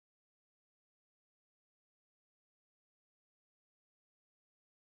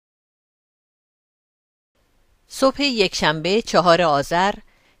صبح یکشنبه 4 آذر،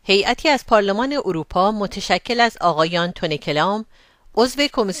 هیئتی از پارلمان اروپا متشکل از آقایان تونه کلام، عضو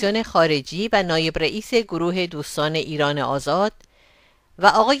کمیسیون خارجی و نایب رئیس گروه دوستان ایران آزاد، و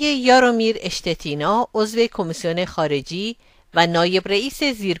آقای یارومیر اشتتینا، عضو کمیسیون خارجی و نایب رئیس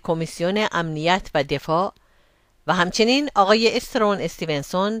زیر کمیسیون امنیت و دفاع، و همچنین آقای استرون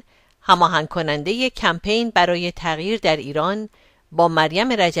استیونسون، هماهنگ کننده کمپین برای تغییر در ایران، با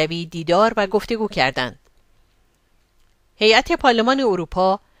مریم رجوی دیدار و گفتگو کردند. هیئت پارلمان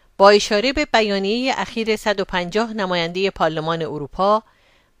اروپا با اشاره به بیانیه اخیر 150 نماینده پارلمان اروپا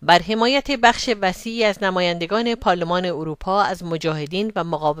بر حمایت بخش وسیعی از نمایندگان پارلمان اروپا از مجاهدین و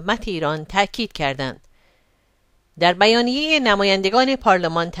مقاومت ایران تأکید کردند. در بیانیه نمایندگان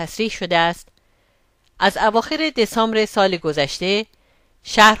پارلمان تصریح شده است: از اواخر دسامبر سال گذشته،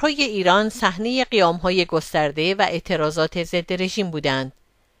 شهرهای ایران صحنه قیام‌های گسترده و اعتراضات ضد رژیم بودند.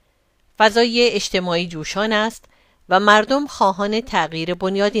 فضای اجتماعی جوشان است و مردم خواهان تغییر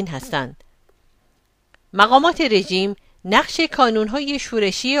بنیادین هستند. مقامات رژیم نقش کانون‌های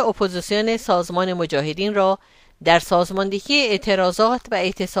شورشی اپوزیسیون سازمان مجاهدین را در سازماندهی اعتراضات و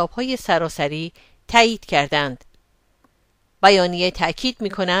اعتصاب‌های سراسری تایید کردند. بیانیه تأکید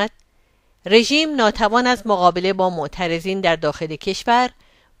می‌کند رژیم ناتوان از مقابله با معترضین در داخل کشور،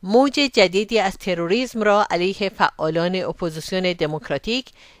 موج جدیدی از تروریسم را علیه فعالان اپوزیسیون دموکراتیک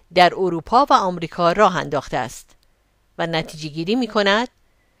در اروپا و آمریکا راه انداخته است و نتیجه گیری می کند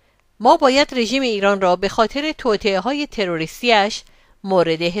ما باید رژیم ایران را به خاطر توطئه‌های تروریستیش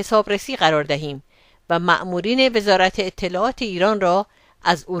مورد حسابرسی قرار دهیم و مأمورین وزارت اطلاعات ایران را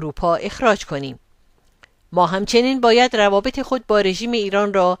از اروپا اخراج کنیم. ما همچنین باید روابط خود با رژیم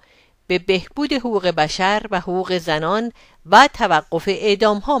ایران را به بهبود حقوق بشر و حقوق زنان و توقف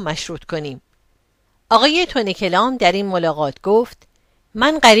اعدام‌ها مشروط کنیم. آقای تونه کلام در این ملاقات گفت: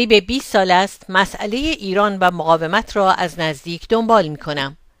 من قریب 20 سال است مسئله ایران و مقاومت را از نزدیک دنبال می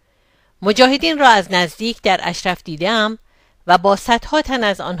کنم. مجاهدین را از نزدیک در اشرف دیدم و با صدها تن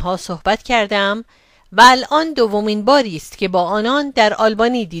از آنها صحبت کردم و الان دومین باری است که با آنان در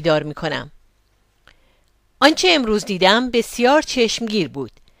آلبانی دیدار می کنم. آنچه امروز دیدم بسیار چشمگیر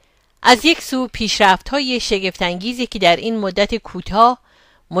بود. از یک سو پیشرفت‌های شگفت‌انگیزی که در این مدت کوتاه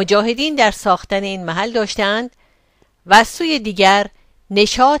مجاهدین در ساختن این محل داشتند و از سوی دیگر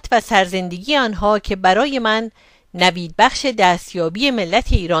نشاط و سرزندگی آنها که برای من نوید بخش دستیابی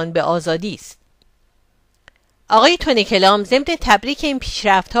ملت ایران به آزادی است. آقای تونه کلام ضمن تبریک این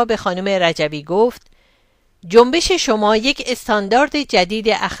پیشرفت‌ها به خانم رجوی گفت: جنبش شما یک استاندارد جدید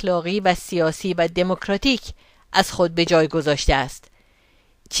اخلاقی و سیاسی و دموکراتیک از خود به جای گذاشته است،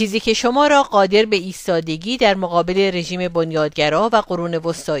 چیزی که شما را قادر به ایستادگی در مقابل رژیم بنیادگرا و قرون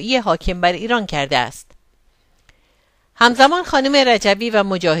وسطایی حاکم بر ایران کرده است. همزمان خانم رجوی و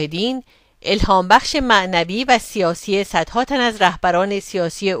مجاهدین الهام بخش معنوی و سیاسی صدها تن از رهبران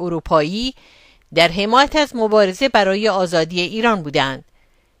سیاسی اروپایی در حمایت از مبارزه برای آزادی ایران بودند.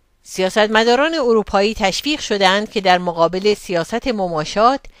 سیاستمداران اروپایی تشویق شدند که در مقابل سیاست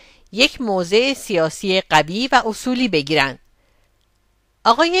مماشات یک موضع سیاسی قوی و اصولی بگیرند.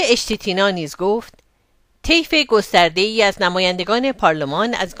 آقای اشتتینا نیز گفت: طیف گسترده‌ای از نمایندگان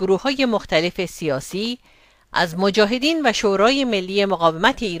پارلمان از گروه‌های مختلف سیاسی از مجاهدین و شورای ملی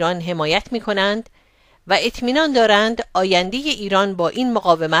مقاومت ایران حمایت می‌کنند و اطمینان دارند آینده ایران با این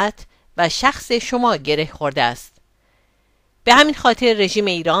مقاومت و شخص شما گره خورده است. به همین خاطر رژیم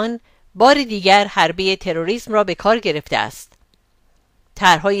ایران بار دیگر حربه تروریسم را به کار گرفته است.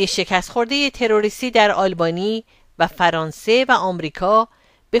 طرح‌های شکست خورده تروریستی در آلبانی و فرانسه و آمریکا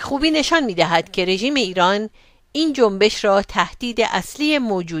به خوبی نشان می‌دهد که رژیم ایران این جنبش را تهدید اصلی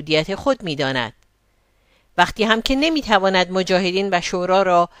موجودیت خود می‌داند. وقتی هم که نمی‌تواند مجاهدین و شورا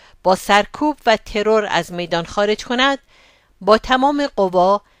را با سرکوب و ترور از میدان خارج کند، با تمام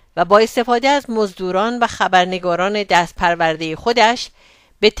قوا و با استفاده از مزدوران و خبرنگاران دست پرورده خودش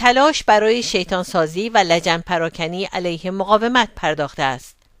به تلاش برای شیطانسازی و لجن پراکنی علیه مقاومت پرداخته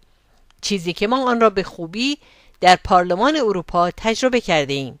است، چیزی که ما آن را به خوبی در پارلمان اروپا تجربه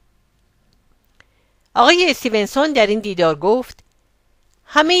کرده ایم. آقای استیونسون در این دیدار گفت: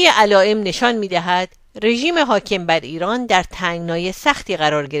 همه علائم نشان می‌دهد رژیم حاکم بر ایران در تنگنای سختی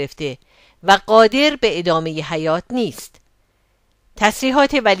قرار گرفته و قادر به ادامه حیات نیست.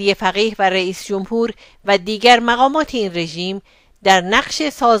 تصریحات ولی فقیه و رئیس جمهور و دیگر مقامات این رژیم در نقش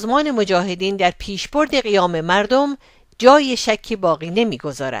سازمان مجاهدین در پیشبرد قیام مردم جای شکی باقی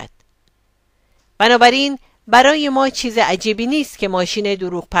نمی‌گذارد. بنابراین برای ما چیز عجیبی نیست که ماشین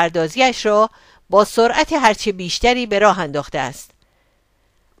دروغ پردازیش را با سرعت هرچه بیشتری به راه انداخته است.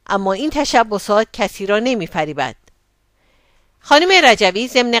 اما این تشبسات کسی را نمی‌فریبد. خانم رجوی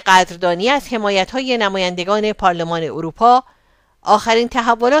ضمن قدردانی از حمایت‌های نمایندگان پارلمان اروپا آخرین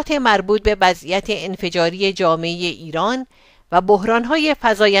تحولات مربوط به وضعیت انفجاری جامعه ایران و بحران‌های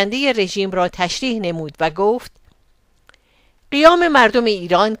فزاینده رژیم را تشریح نمود و گفت: قیام مردم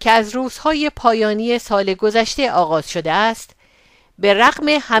ایران که از روزهای پایانی سال گذشته آغاز شده است، به رغم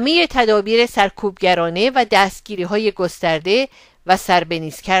همه تدابیر سرکوبگرانه و دستگیری‌های گسترده و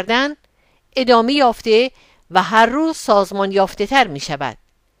سربنیز کردن، ادامه یافته و هر روز سازمان یافته تر می شود.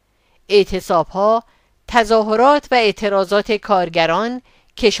 اعتصاب‌ها، تظاهرات و اعتراضات کارگران،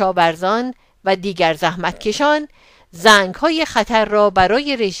 کشاورزان و دیگر زحمتکشان زنگ‌های خطر را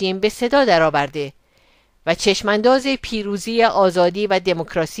برای رژیم به صدا درآورده و چشمانداز پیروزی آزادی و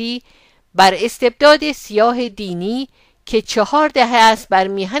دموکراسی بر استبداد سیاه دینی که 4 دهه است بر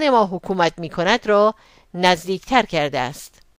میهن ما حکومت می کند را نزدیکتر کرده است.